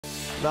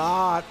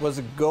That was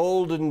a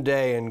golden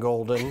day in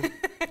Golden.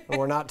 And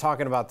we're not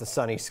talking about the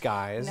sunny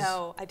skies.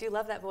 No, I do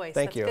love that voice.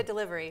 Thank you. Good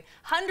delivery.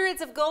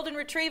 Hundreds of golden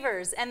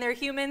retrievers and their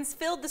humans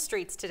filled the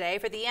streets today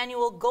for the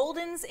annual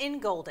Goldens in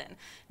Golden.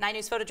 9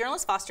 News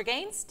photojournalist Foster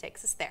Gaines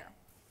takes us there.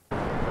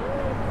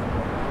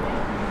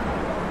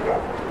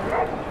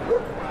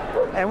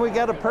 And we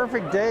got a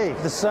perfect day.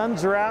 The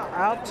suns are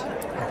out.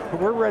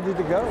 We're ready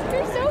to go.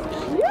 They're so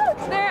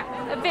cute. They're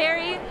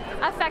very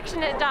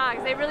affectionate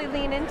dogs. They really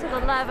lean into the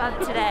love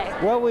of today.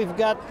 Well, we've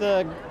got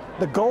the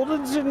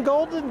Goldens in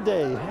Golden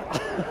Day.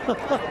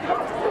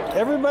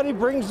 Everybody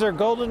brings their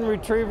golden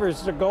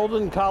retrievers to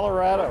Golden,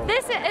 Colorado.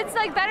 It's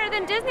like better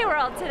than Disney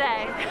World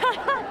today.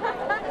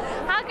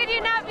 How could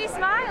you not be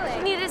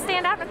smiling? You need to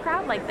stand out in a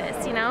crowd like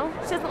this, you know?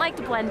 She doesn't like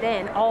to blend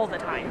in all the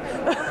time.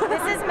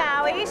 This is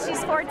Maui.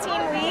 She's 14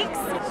 weeks.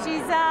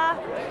 She's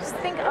I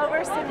think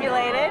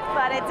overstimulated,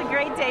 but it's a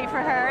great day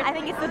for her. I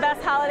think it's the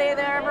best holiday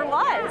there ever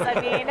was.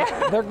 I mean,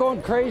 They're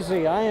going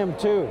crazy. I am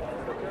too.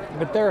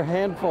 But they're a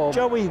handful.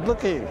 Joey,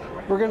 looky.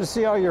 We're going to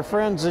see all your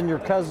friends and your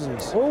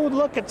cousins. Oh,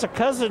 look, it's a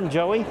cousin,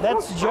 Joey.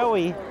 That's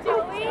Joey.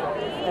 Joey?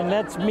 And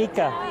that's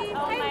Mika. Hi,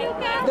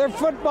 Mika. They're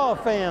football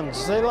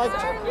fans.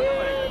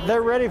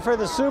 They're ready for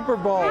the Super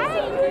Bowl.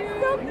 You're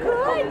so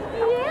good.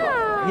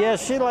 Yeah. Yeah,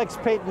 she likes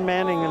Peyton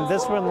Manning, and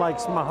this one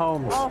likes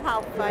Mahomes. oh,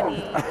 how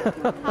funny.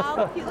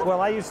 How cute. Well,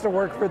 I used to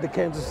work for the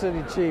Kansas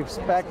City Chiefs.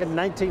 Back in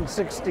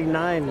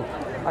 1969,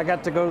 I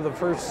got to go to the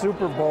first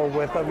Super Bowl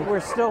with them. We're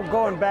still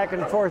going back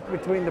and forth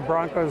between the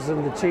Broncos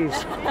and the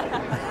Chiefs.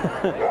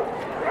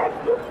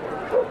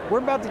 We're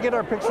about to get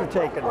our picture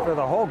taken for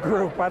the whole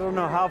group. I don't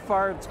know how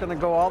far it's going to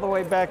go all the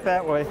way back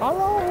that way.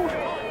 Hello.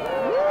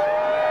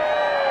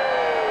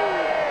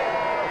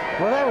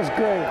 Well, that was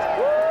great.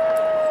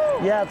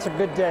 Yeah, it's a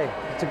good day.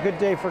 It's a good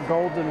day for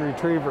golden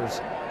retrievers.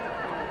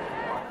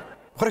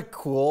 What a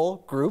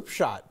cool group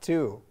shot,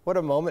 too. What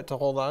a moment to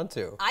hold on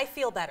to. I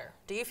feel better.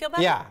 Do you feel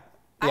better? Yeah.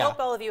 I hope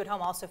all of you at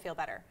home also feel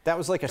better. That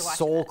was like a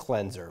soul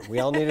cleanser. We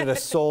all needed a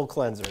soul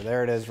cleanser.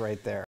 There it is right there.